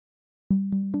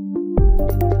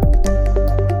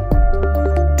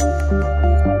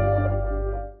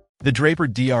The Draper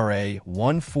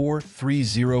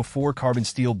DRA14304 carbon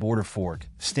steel border fork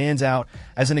stands out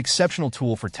as an exceptional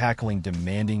tool for tackling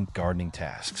demanding gardening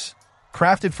tasks.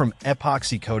 Crafted from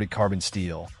epoxy-coated carbon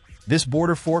steel, this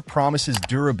border fork promises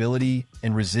durability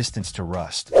and resistance to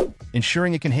rust,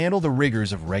 ensuring it can handle the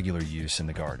rigors of regular use in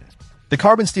the garden. The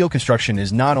carbon steel construction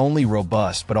is not only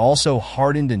robust but also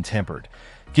hardened and tempered,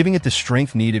 giving it the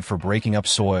strength needed for breaking up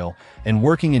soil and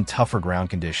working in tougher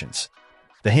ground conditions.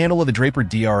 The handle of the Draper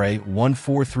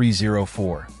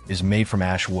DRA14304 is made from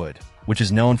ash wood, which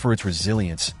is known for its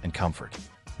resilience and comfort.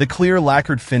 The clear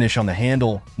lacquered finish on the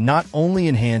handle not only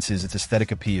enhances its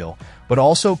aesthetic appeal, but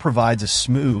also provides a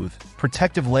smooth,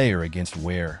 protective layer against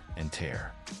wear and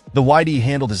tear. The YD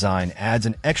handle design adds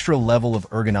an extra level of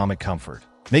ergonomic comfort,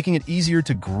 making it easier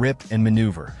to grip and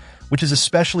maneuver, which is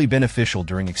especially beneficial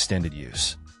during extended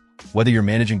use. Whether you're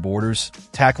managing borders,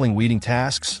 tackling weeding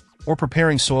tasks, or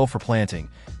preparing soil for planting,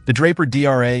 the Draper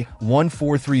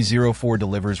DRA14304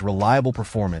 delivers reliable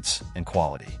performance and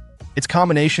quality. Its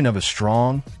combination of a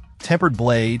strong, tempered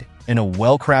blade and a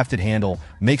well-crafted handle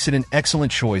makes it an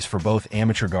excellent choice for both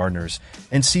amateur gardeners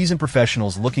and seasoned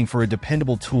professionals looking for a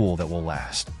dependable tool that will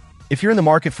last. If you're in the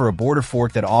market for a border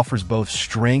fork that offers both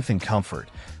strength and comfort,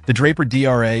 the Draper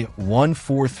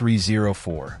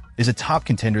DRA14304 is a top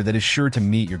contender that is sure to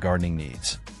meet your gardening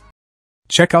needs.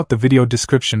 Check out the video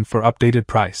description for updated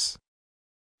price.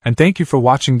 And thank you for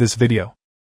watching this video.